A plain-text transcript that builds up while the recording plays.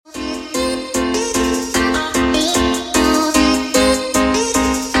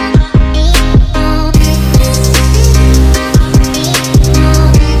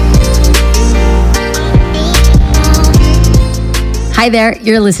Hi there,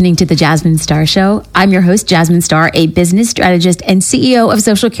 you're listening to The Jasmine Star Show. I'm your host, Jasmine Star, a business strategist and CEO of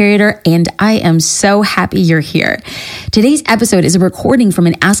Social Curator, and I am so happy you're here. Today's episode is a recording from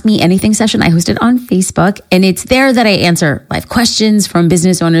an Ask Me Anything session I hosted on Facebook, and it's there that I answer live questions from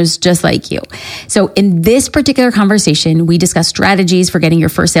business owners just like you. So in this particular conversation, we discuss strategies for getting your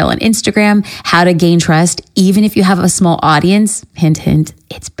first sale on Instagram, how to gain trust, even if you have a small audience. Hint, hint,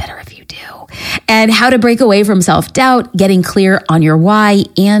 it's better if you do. And how to break away from self-doubt, getting clear on your why,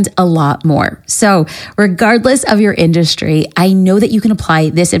 and a lot more. So regardless of your industry, I know that you can apply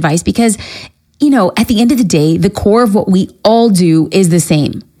this advice because, at the end of the day, the core of what we all do is the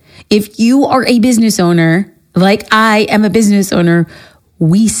same. If you are a business owner, like I am a business owner,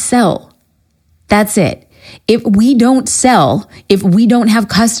 we sell. That's it. If we don't sell, if we don't have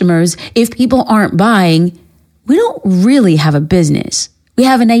customers, if people aren't buying, we don't really have a business. We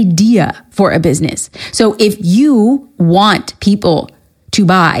have an idea for a business. So if you want people to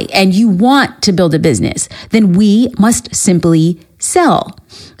buy and you want to build a business, then we must simply sell.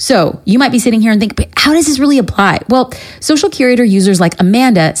 So you might be sitting here and think, but how does this really apply? Well, Social Curator users like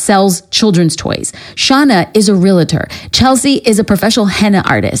Amanda sells children's toys. Shauna is a realtor. Chelsea is a professional henna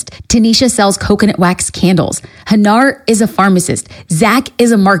artist. Tanisha sells coconut wax candles. Hanar is a pharmacist. Zach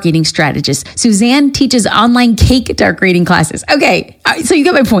is a marketing strategist. Suzanne teaches online cake decorating classes. Okay, so you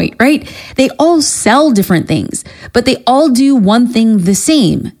get my point, right? They all sell different things, but they all do one thing the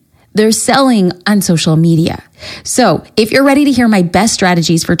same. They're selling on social media. So if you're ready to hear my best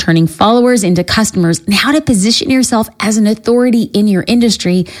strategies for turning followers into customers and how to position yourself as an authority in your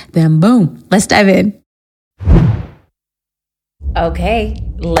industry, then boom, let's dive in. Okay,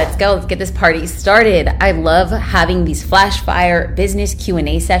 let's go. Let's get this party started. I love having these flash fire business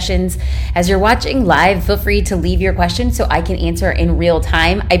Q&A sessions. As you're watching live, feel free to leave your questions so I can answer in real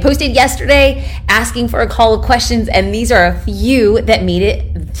time. I posted yesterday asking for a call of questions, and these are a few that made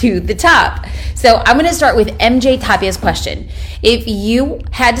it to the top. So I'm going to start with MJ Tapia's question. If you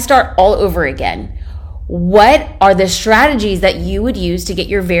had to start all over again, what are the strategies that you would use to get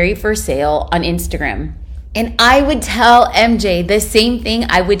your very first sale on Instagram? And I would tell MJ the same thing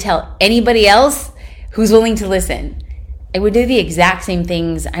I would tell anybody else who's willing to listen. I would do the exact same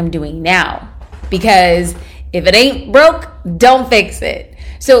things I'm doing now, because if it ain't broke, don't fix it.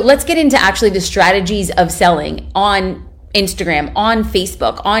 So let's get into actually the strategies of selling on Instagram, on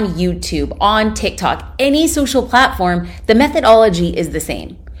Facebook, on YouTube, on TikTok, any social platform. The methodology is the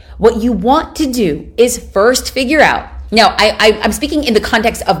same. What you want to do is first figure out. Now, I'm speaking in the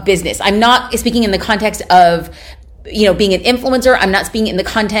context of business. I'm not speaking in the context of, being an influencer. I'm not speaking in the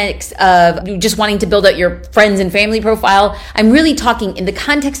context of just wanting to build out your friends and family profile. I'm really talking in the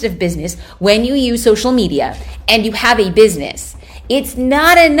context of business. When you use social media and you have a business, it's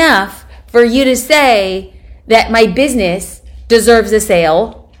not enough for you to say that my business deserves a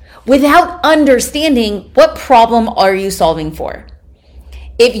sale without understanding what problem are you solving for.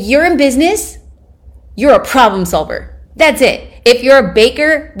 If you're in business, you're a problem solver. That's it. If you're a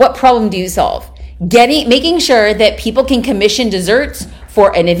baker, what problem do you solve? Making sure that people can commission desserts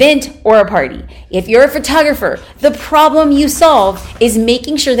for an event or a party. If you're a photographer, the problem you solve is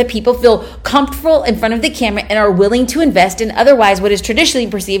making sure that people feel comfortable in front of the camera and are willing to invest in otherwise what is traditionally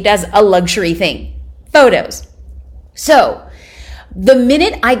perceived as a luxury thing, photos. So the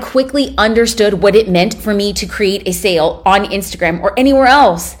minute I quickly understood what it meant for me to create a sale on Instagram or anywhere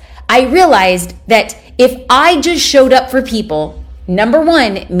else, I realized that if I just showed up for people, number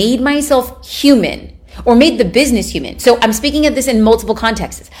one, made myself human or made the business human. So I'm speaking of this in multiple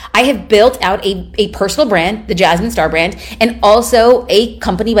contexts. I have built out a personal brand, the Jasmine Star brand, and also a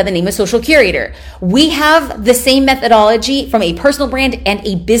company by the name of Social Curator. We have the same methodology from a personal brand and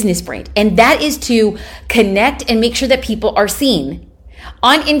a business brand, and that is to connect and make sure that people are seen.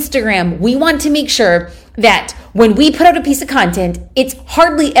 On Instagram, we want to make sure that when we put out a piece of content, it's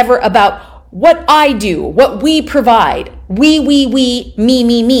hardly ever about what I do, what we provide, we, me.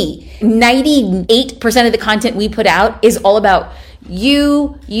 98% of the content we put out is all about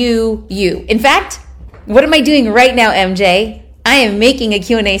you. In fact, what am I doing right now, MJ? I am making a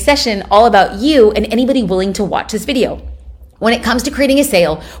Q&A session all about you and anybody willing to watch this video. When it comes to creating a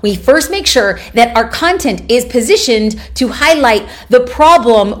sale, we first make sure that our content is positioned to highlight the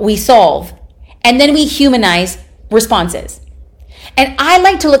problem we solve, and then we humanize responses. And I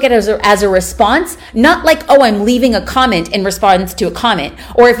like to look at it as a response, not like, oh, I'm leaving a comment in response to a comment.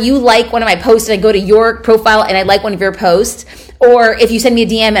 Or if you like one of my posts and I go to your profile and I like one of your posts, or if you send me a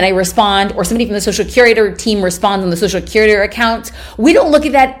DM and I respond, or somebody from the Social Curator team responds on the Social Curator account, we don't look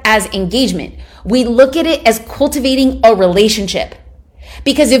at that as engagement. We look at it as cultivating a relationship.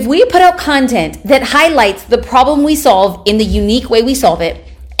 Because if we put out content that highlights the problem we solve in the unique way we solve it,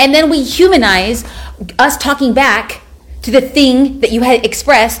 and then we humanize us talking back to the thing that you had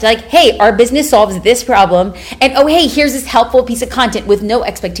expressed, like, hey, our business solves this problem, and oh, hey, here's this helpful piece of content with no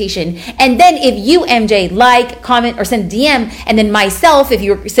expectation. And then if you, MJ, like, comment, or send a DM, and then myself, if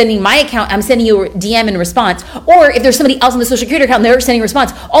you're sending my account, I'm sending you a DM in response, or if there's somebody else on the social creator account, they're sending a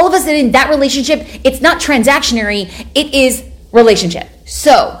response, all of a sudden, that relationship, it's not transactionary, it is relationship.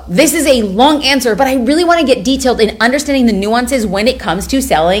 So this is a long answer, but I really want to get detailed in understanding the nuances when it comes to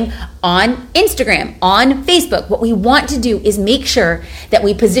selling on Instagram, on Facebook. What we want to do is make sure that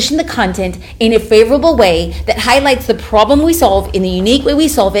we position the content in a favorable way that highlights the problem we solve in the unique way we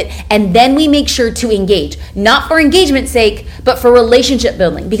solve it, and then we make sure to engage, not for engagement's sake, but for relationship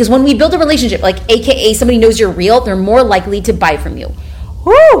building. Because when we build a relationship, like AKA somebody knows you're real, they're more likely to buy from you.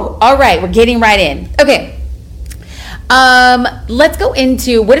 Woo! All right, we're getting right in. Okay. Let's go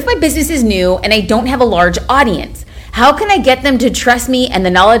into, what if my business is new and I don't have a large audience? How can I get them to trust me and the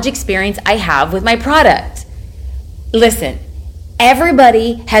knowledge experience I have with my product? Listen,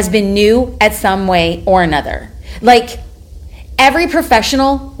 everybody has been new at some way or another. Like, every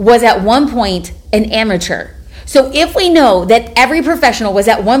professional was at one point an amateur. So if we know that every professional was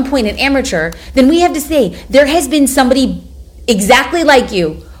at one point an amateur, then we have to say there has been somebody exactly like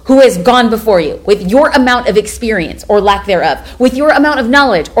you who has gone before you with your amount of experience or lack thereof, with your amount of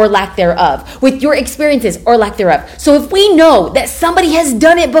knowledge or lack thereof, with your experiences or lack thereof. So if we know that somebody has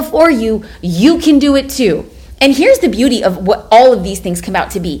done it before you, you can do it too. And here's the beauty of what all of these things come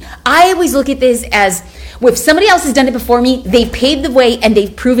out to be. I always look at this as, if somebody else has done it before me, they've paved the way and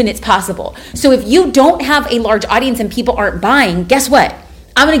they've proven it's possible. So if you don't have a large audience and people aren't buying, guess what?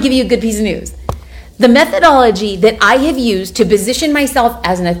 I'm going to give you a good piece of news. The methodology that I have used to position myself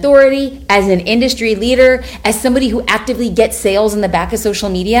as an authority, as an industry leader, as somebody who actively gets sales in the back of social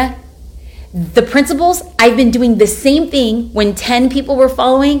media, the principles, I've been doing the same thing when 10 people were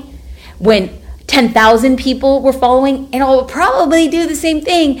following, when 10,000 people were following, and I'll probably do the same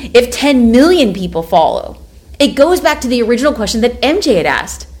thing if 10 million people follow. It goes back to the original question that MJ had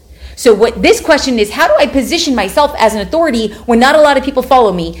asked. So what this question is, how do I position myself as an authority when not a lot of people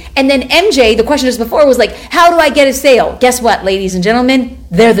follow me? And then MJ, the question just before, was like, how do I get a sale? Guess what, ladies and gentlemen?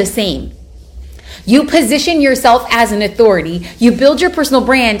 They're the same. You position yourself as an authority, you build your personal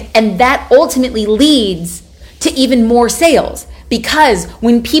brand, and that ultimately leads to even more sales. Because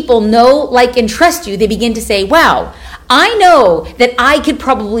when people know, like, and trust you, they begin to say, wow, I know that I could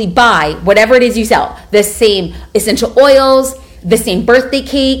probably buy whatever it is you sell. The same essential oils, the same birthday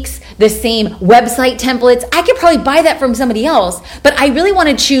cakes, the same website templates. I could probably buy that from somebody else, but I really want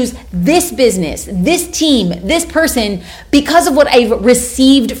to choose this business, this team, this person because of what I've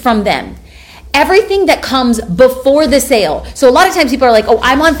received from them. Everything that comes before the sale. So a lot of times people are like, oh,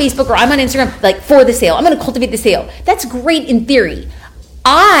 I'm on Facebook or I'm on Instagram, like, for the sale. I'm going to cultivate the sale. That's great in theory.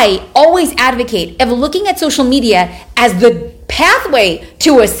 I always advocate of looking at social media as the pathway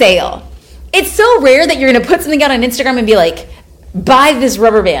to a sale. It's so rare that you're going to put something out on Instagram and be like, buy this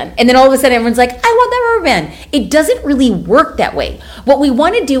rubber band. And then all of a sudden everyone's like, I want that rubber band. It doesn't really work that way. What we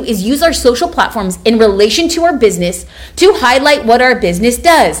want to do is use our social platforms in relation to our business to highlight what our business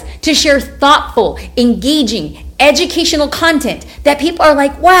does, to share thoughtful, engaging, educational content that people are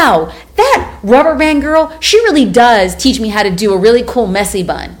like, wow, that rubber band girl, she really does teach me how to do a really cool messy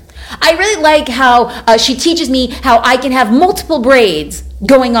bun. I really like how she teaches me how I can have multiple braids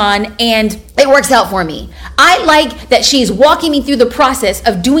going on and it works out for me. I like that she's walking me through the process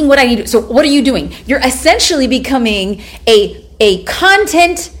of doing what I need to. So what are you doing? You're essentially becoming a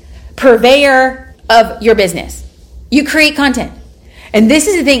content purveyor of your business. You create content. And this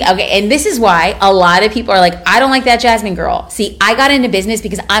is the thing, okay, and this is why a lot of people are like, I don't like that Jasmine girl. See, I got into business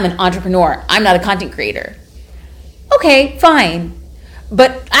because I'm an entrepreneur. I'm not a content creator. Okay, fine.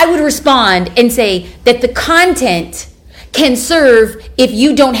 But I would respond and say that the content can serve if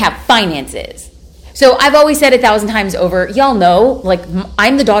you don't have finances. So I've always said 1,000 times over, y'all know, like,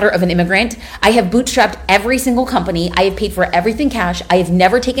 I'm the daughter of an immigrant. I have bootstrapped every single company. I have paid for everything cash. I have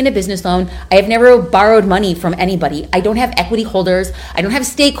never taken a business loan. I have never borrowed money from anybody. I don't have equity holders. I don't have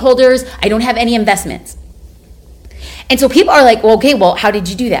stakeholders. I don't have any investments. And so people are like, well, okay, well, how did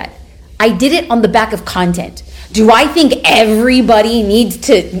you do that? I did it on the back of content. Do I think everybody needs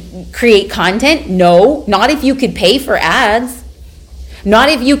to create content? No, not if you could pay for ads. Not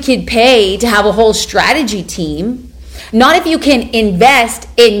if you could pay to have a whole strategy team. Not if you can invest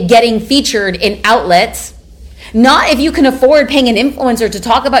in getting featured in outlets. Not if you can afford paying an influencer to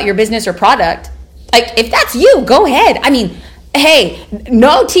talk about your business or product. Like, if that's you, go ahead. I mean, hey,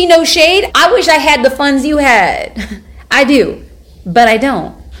 no tea, no shade. I wish I had the funds you had. I do. but I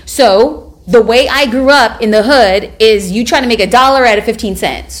don't. So the way I grew up in the hood is you try to make $1 out of 15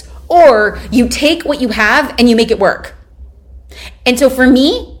 cents, or you take what you have and you make it work. And so for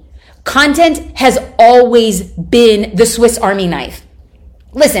me, content has always been the Swiss Army knife.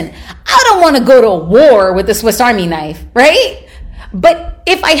 Listen, I don't want to go to war with the Swiss Army knife, right? But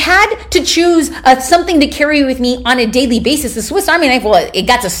if I had to choose something to carry with me on a daily basis, the Swiss Army knife, well, it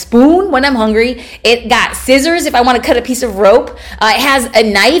got a spoon when I'm hungry. It got scissors if I want to cut a piece of rope. It has a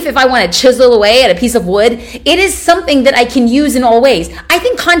knife if I want to chisel away at a piece of wood. It is something that I can use in all ways. I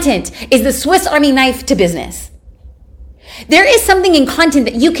think content is the Swiss Army knife to business. There is something in content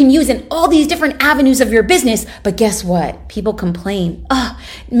that you can use in all these different avenues of your business, but guess what? People complain.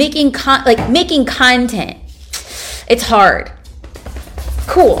 Making content, it's hard.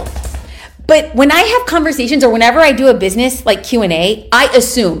 Cool. But when I have conversations or whenever I do a business like Q&A, I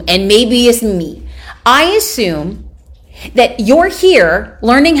assume, and maybe it's me, I assume that you're here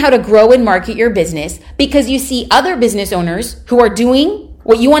learning how to grow and market your business because you see other business owners who are doing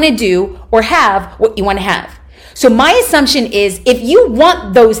what you want to do or have what you want to have. So my assumption is if you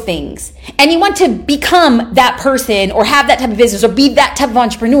want those things and you want to become that person or have that type of business or be that type of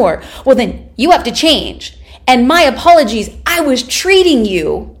entrepreneur, well, then you have to change. And my apologies, I was treating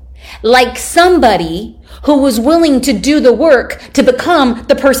you like somebody who was willing to do the work to become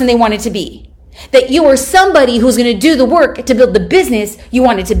the person they wanted to be. That you are somebody who's going to do the work to build the business you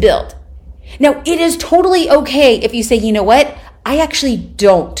wanted to build. Now, it is totally okay if you say, you know what? I actually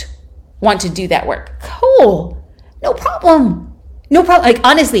don't want to do that work. Cool. No problem. No problem. Like,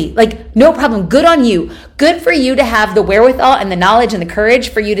 honestly, like, no problem. Good on you. Good for you to have the wherewithal and the knowledge and the courage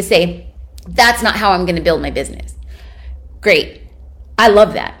for you to say, that's not how I'm going to build my business. Great. I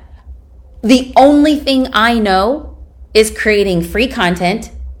love that. The only thing I know is creating free content,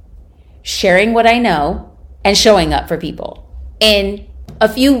 sharing what I know, and showing up for people. And a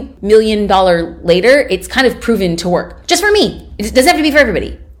few $1 million later, it's kind of proven to work. Just for me. It doesn't have to be for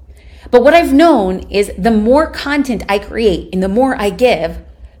everybody. But what I've known is the more content I create and the more I give,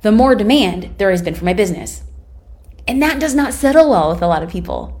 the more demand there has been for my business. And that does not settle well with a lot of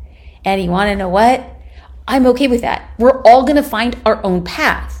people. And you want to know what? I'm okay with that. We're all going to find our own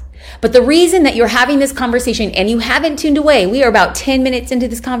path. But the reason that you're having this conversation and you haven't tuned away, we are about 10 minutes into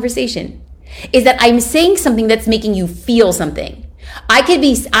this conversation, is that I'm saying something that's making you feel something.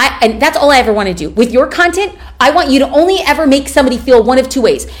 And that's all I ever want to do. With your content, I want you to only ever make somebody feel one of two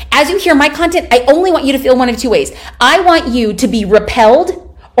ways. As you hear my content, I only want you to feel one of two ways. I want you to be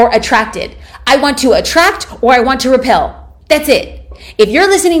repelled or attracted. I want to attract or I want to repel. That's it. If you're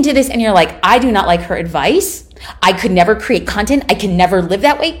listening to this and you're like, I do not like her advice, I could never create content, I can never live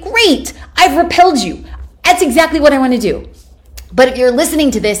that way, great. I've repelled you. That's exactly what I want to do. But if you're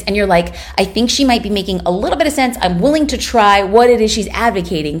listening to this and you're like, I think she might be making a little bit of sense, I'm willing to try what it is she's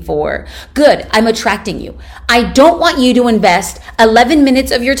advocating for, good, I'm attracting you. I don't want you to invest 11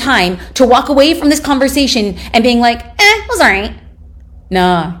 minutes of your time to walk away from this conversation and being like, it was all right.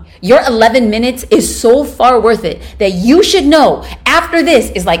 Nah, your 11 minutes is so far worth it that you should know after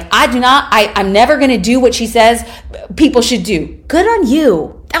this is like, I'm never going to do what she says people should do. Good on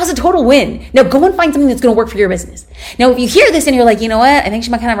you. That was a total win. Now go and find something that's going to work for your business. Now, if you hear this and you're like, you know what? I think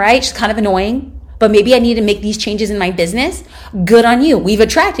she's kind of right. She's kind of annoying, but maybe I need to make these changes in my business. Good on you. We've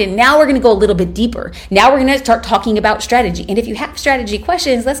attracted. Now we're going to go a little bit deeper. Now we're going to start talking about strategy. And if you have strategy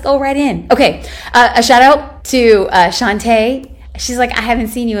questions, let's go right in. Okay. A shout out to Shantae. She's like, I haven't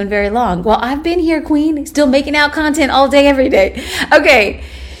seen you in very long. Well, I've been here, queen, still making out content all day, every day. Okay.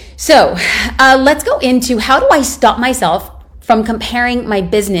 So let's go into how do I stop myself from comparing my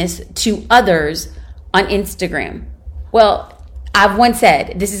business to others on Instagram. Well, I've once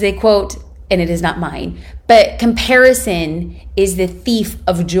said, this is a quote and it is not mine, but comparison is the thief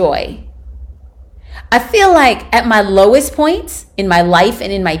of joy. I feel like at my lowest points in my life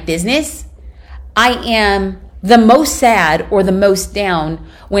and in my business, I am the most sad or the most down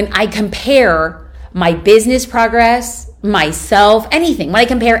when I compare my business progress, myself, anything. When I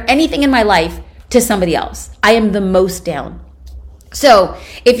compare anything in my life to somebody else, I am the most down. So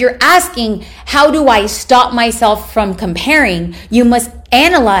if you're asking, how do I stop myself from comparing? You must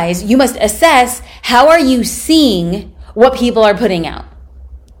analyze, you must assess, how are you seeing what people are putting out?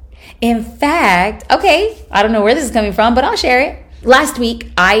 In fact, okay, I don't know where this is coming from, but I'll share it. Last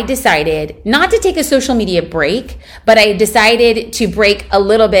week, I decided not to take a social media break, but I decided to break a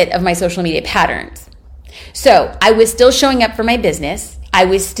little bit of my social media patterns. So I was still showing up for my business. I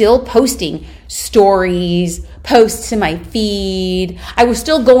was still posting stories, posts to my feed. I was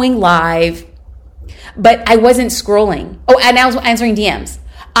still going live, but I wasn't scrolling. Oh, and I was answering DMs.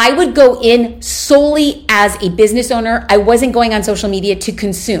 I would go in solely as a business owner. I wasn't going on social media to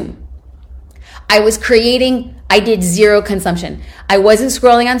consume. I did zero consumption. I wasn't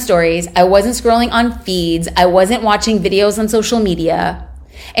scrolling on stories. I wasn't scrolling on feeds. I wasn't watching videos on social media.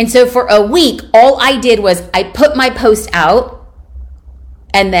 And so for a week, all I did was I put my post out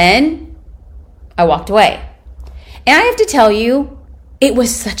and then I walked away. And I have to tell you, it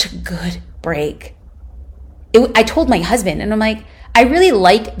was such a good break. I told my husband, and I'm like, I really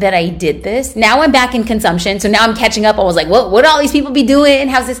like that I did this. Now I'm back in consumption. So now I'm catching up. I was like, what do all these people be doing?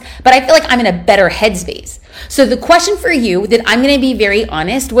 How's this? But I feel like I'm in a better headspace. So the question for you that I'm going to be very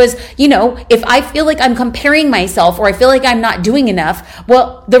honest was, if I feel like I'm comparing myself or I feel like I'm not doing enough,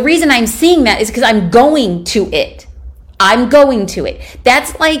 well, the reason I'm seeing that is because I'm going to it. I'm going to it.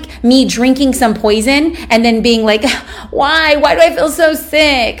 That's like me drinking some poison and then being like, why? Why do I feel so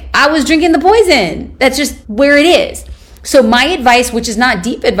sick? I was drinking the poison. That's just where it is. So my advice, which is not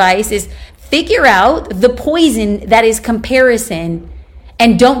deep advice, is figure out the poison that is comparison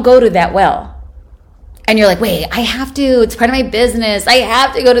and don't go to that well. And you're like, wait, I have to. It's part of my business. I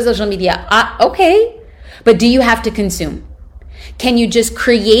have to go to social media. Okay. But do you have to consume? Can you just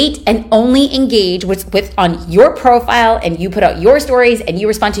create and only engage with on your profile and you put out your stories and you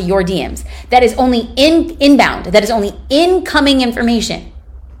respond to your DMs? That is only inbound. That is only incoming information.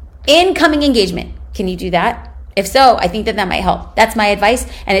 Incoming engagement. Can you do that? If so, I think that might help. That's my advice,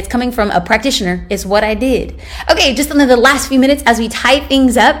 and it's coming from a practitioner. It's what I did. Okay, just in the last few minutes as we tie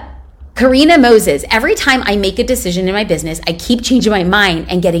things up, Karina Moses, every time I make a decision in my business, I keep changing my mind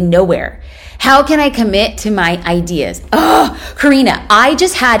and getting nowhere. How can I commit to my ideas? Oh, Karina, I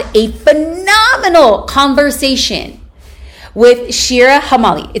just had a phenomenal conversation with Shira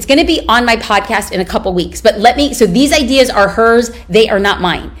Hamali. It's going to be on my podcast in a couple weeks, but so these ideas are hers. They are not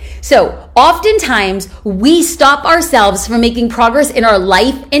mine. So oftentimes we stop ourselves from making progress in our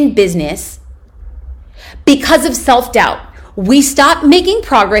life and business because of self-doubt. We stop making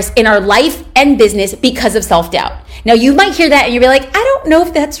progress in our life and business because of self-doubt. Now you might hear that and you'll be like, I don't know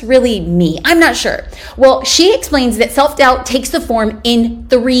if that's really me. I'm not sure. Well, she explains that self-doubt takes the form in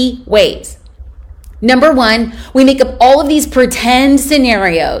 3 ways. Number 1, we make up all of these pretend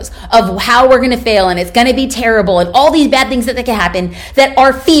scenarios of how we're going to fail and it's going to be terrible and all these bad things that can happen that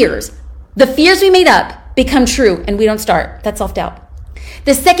are fears. The fears we made up become true and we don't start. That's self-doubt.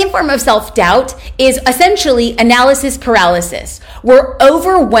 The second form of self-doubt is essentially analysis paralysis. We're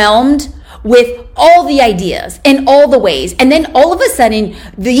overwhelmed with all the ideas and all the ways. And then all of a sudden,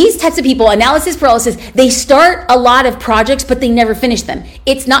 these types of people, analysis paralysis, they start a lot of projects, but they never finish them.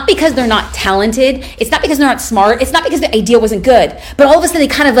 It's not because they're not talented. It's not because they're not smart. It's not because the idea wasn't good. But all of a sudden, they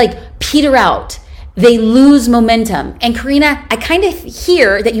kind of like peter out. They lose momentum. And Karina, I kind of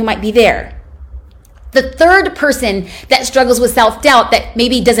hear that you might be there. The third person that struggles with self-doubt that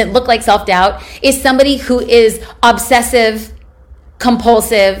maybe doesn't look like self-doubt is somebody who is obsessive,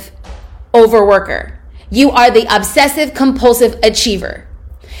 compulsive, overworker. You are the obsessive compulsive achiever.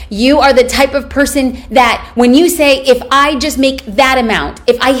 You are the type of person that when you say, if I just make that amount,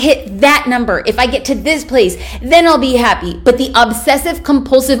 if I hit that number, if I get to this place, then I'll be happy. But the obsessive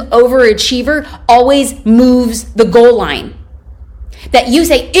compulsive overachiever always moves the goal line. That you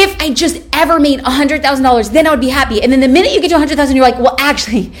say, if I just ever made $100,000, then I would be happy. And then the minute you get to 100,000, you're like, well,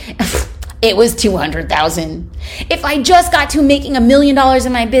 actually, it was 200,000. If I just got to making $1 million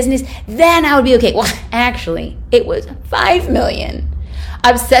in my business, then I would be okay. Well, actually, it was 5 million.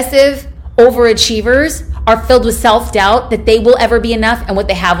 Obsessive overachievers are filled with self-doubt that they will ever be enough and what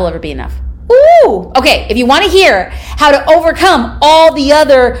they have will ever be enough. Ooh, okay. If you want to hear how to overcome all the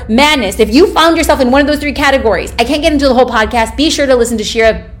other madness, if you found yourself in one of those 3 categories, I can't get into the whole podcast. Be sure to listen to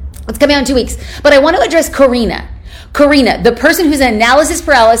Shira. It's coming out in 2 weeks. But I want to address Karina. Karina, the person who's in analysis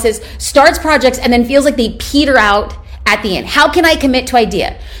paralysis, starts projects and then feels like they peter out at the end. How can I commit to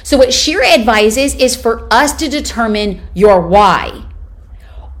idea? So what Shira advises is for us to determine your why.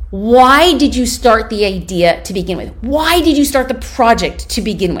 Why did you start the idea to begin with? Why did you start the project to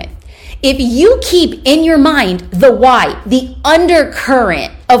begin with? If you keep in your mind the why, the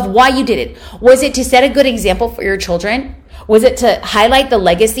undercurrent of why you did it, was it to set a good example for your children? Was it to highlight the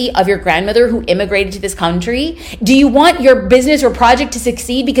legacy of your grandmother who immigrated to this country? Do you want your business or project to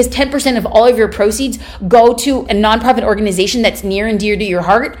succeed because 10% of all of your proceeds go to a nonprofit organization that's near and dear to your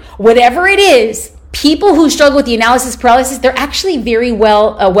heart? Whatever it is, people who struggle with the analysis paralysis, they're actually very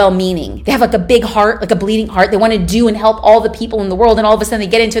well-meaning. They have like a big heart, like a bleeding heart. They want to do and help all the people in the world. And all of a sudden they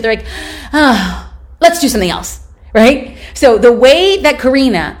get into it. They're like, let's do something else, right? So the way that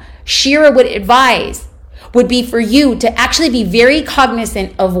Karina, Shira would advise would be for you to actually be very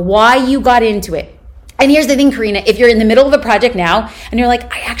cognizant of why you got into it. And here's the thing, Karina, if you're in the middle of a project now and you're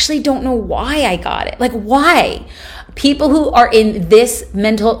like, I actually don't know why I got it. Like, why? People who are in this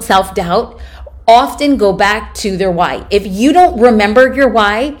mental self-doubt often go back to their why. If you don't remember your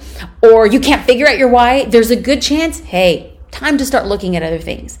why, or you can't figure out your why, there's a good chance, hey, time to start looking at other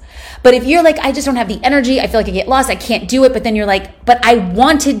things. But if you're like, I just don't have the energy, I feel like I get lost, I can't do it, but then you're like, but I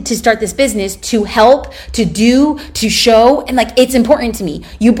wanted to start this business to help, to do, to show, and like, it's important to me.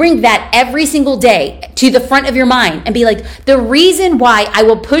 You bring that every single day to the front of your mind and be like, the reason why I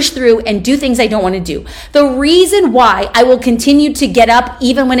will push through and do things I don't want to do. The reason why I will continue to get up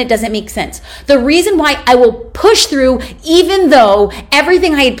even when it doesn't make sense. The reason why I will push through even though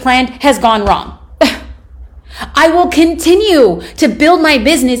everything I had planned has gone wrong. I will continue to build my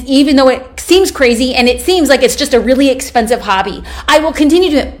business even though it seems crazy and it seems like it's just a really expensive hobby. I will continue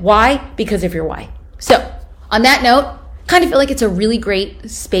to do it. Why? Because of your why. So on that note, kind of feel like it's a really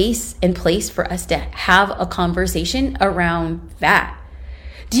great space and place for us to have a conversation around that.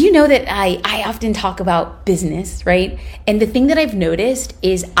 Do you know that I often talk about business, right? And the thing that I've noticed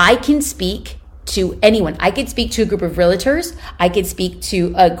is I can speak to anyone. I could speak to a group of realtors. I could speak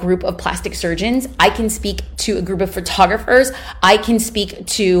to a group of plastic surgeons. I can speak to a group of photographers. I can speak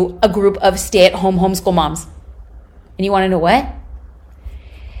to a group of stay-at-home homeschool moms. And you want to know what?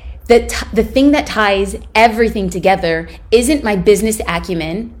 The thing that ties everything together isn't my business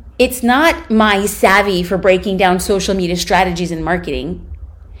acumen. It's not my savvy for breaking down social media strategies and marketing.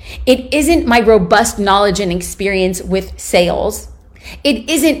 It isn't my robust knowledge and experience with sales. It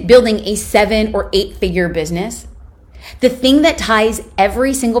isn't building a 7 or 8 figure business. The thing that ties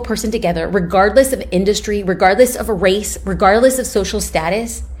every single person together, regardless of industry, regardless of race, regardless of social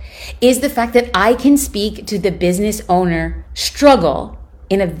status, is the fact that I can speak to the business owner struggle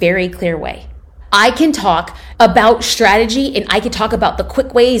in a very clear way. I can talk about strategy, and I could talk about the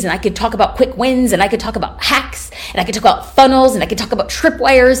quick ways, and I could talk about quick wins, and I could talk about hacks, and I could talk about funnels, and I could talk about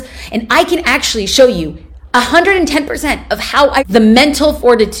tripwires, and I can actually show you 110% of how the mental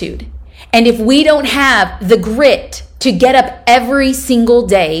fortitude. And if we don't have the grit to get up every single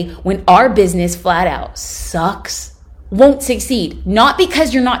day when our business flat out sucks, won't succeed. Not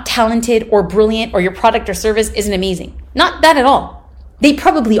because you're not talented or brilliant or your product or service isn't amazing. Not that at all. They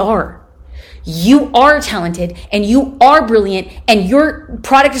probably are. You are talented and you are brilliant and your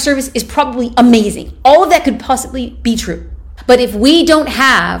product or service is probably amazing. All of that could possibly be true. But if we don't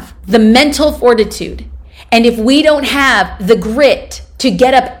have the mental fortitude, and if we don't have the grit to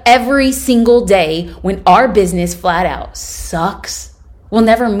get up every single day when our business flat out sucks, we'll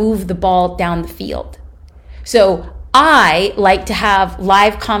never move the ball down the field. So I like to have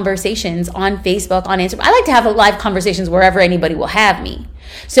live conversations on Facebook, on Instagram. I like to have live conversations wherever anybody will have me.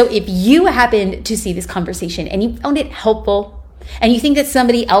 So if you happened to see this conversation and you found it helpful, and you think that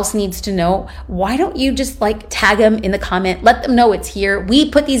somebody else needs to know, why don't you just tag them in the comment, let them know it's here.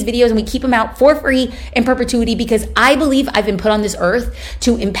 We put these videos and we keep them out for free in perpetuity because I believe I've been put on this earth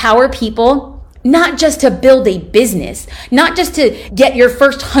to empower people, not just to build a business, not just to get your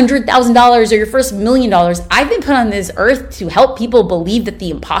first $100,000 or your first $1 million. I've been put on this earth to help people believe that the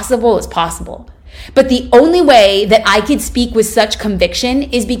impossible is possible. But the only way that I could speak with such conviction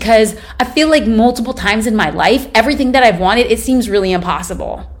is because I feel like multiple times in my life, everything that I've wanted, it seems really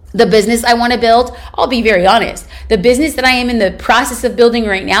impossible. The business I want to build, I'll be very honest. The business that I am in the process of building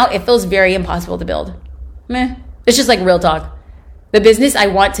right now, it feels very impossible to build. It's just real talk. The business I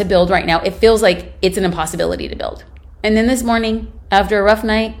want to build right now, it feels like it's an impossibility to build. And then this morning, after a rough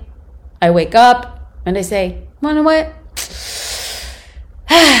night, I wake up and I say, you know what?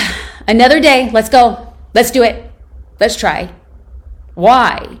 Another day, let's go. Let's do it. Let's try.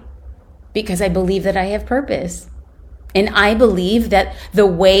 Why? Because I believe that I have purpose. And I believe that the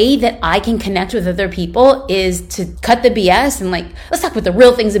way that I can connect with other people is to cut the BS and let's talk about the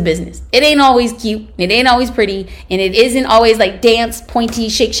real things of business. It ain't always cute. It ain't always pretty. And it isn't always dance, pointy,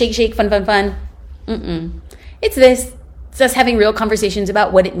 shake, shake, shake, fun, fun, fun. It's this. It's us having real conversations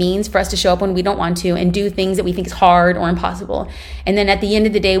about what it means for us to show up when we don't want to and do things that we think is hard or impossible. And then at the end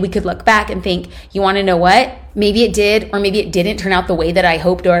of the day, we could look back and think, you want to know what? Maybe it did or maybe it didn't turn out the way that I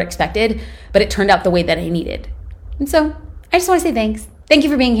hoped or expected, but it turned out the way that I needed. And so I just want to say thanks. Thank you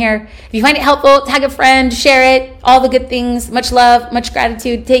for being here. If you find it helpful, tag a friend, share it, all the good things. Much love, much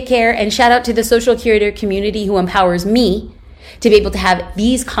gratitude. Take care. And shout out to the Social Curator community who empowers me to be able to have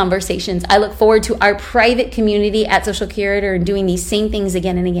these conversations. I look forward to our private community at Social Curator and doing these same things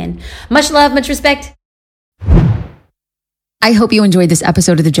again and again. Much love, much respect. I hope you enjoyed this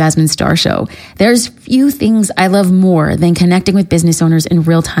episode of the Jasmine Star Show. There's few things I love more than connecting with business owners in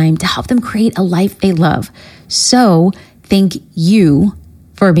real time to help them create a life they love. So thank you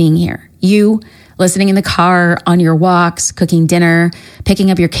for being here. You listening in the car, on your walks, cooking dinner, picking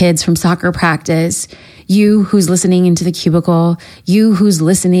up your kids from soccer practice. You who's listening into the cubicle. You who's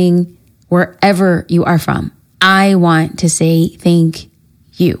listening wherever you are from. I want to say thank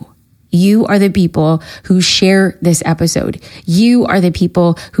you. You are the people who share this episode. You are the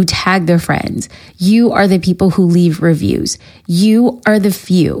people who tag their friends. You are the people who leave reviews. You are the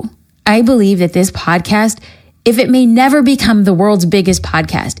few. I believe that this podcast, if it may never become the world's biggest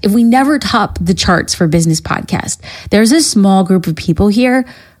podcast, if we never top the charts for business podcasts, there's a small group of people here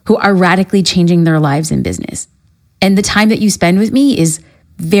who are radically changing their lives in business. And the time that you spend with me is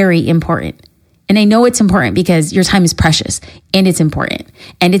very important. And I know it's important because your time is precious and it's important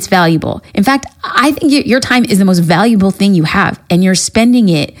and it's valuable. In fact, I think your time is the most valuable thing you have and you're spending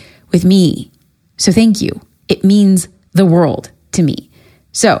it with me. So thank you. It means the world to me.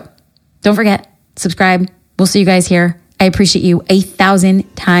 So don't forget, subscribe. We'll see you guys here. I appreciate you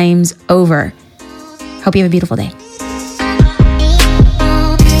 1,000 times over. Hope you have a beautiful day.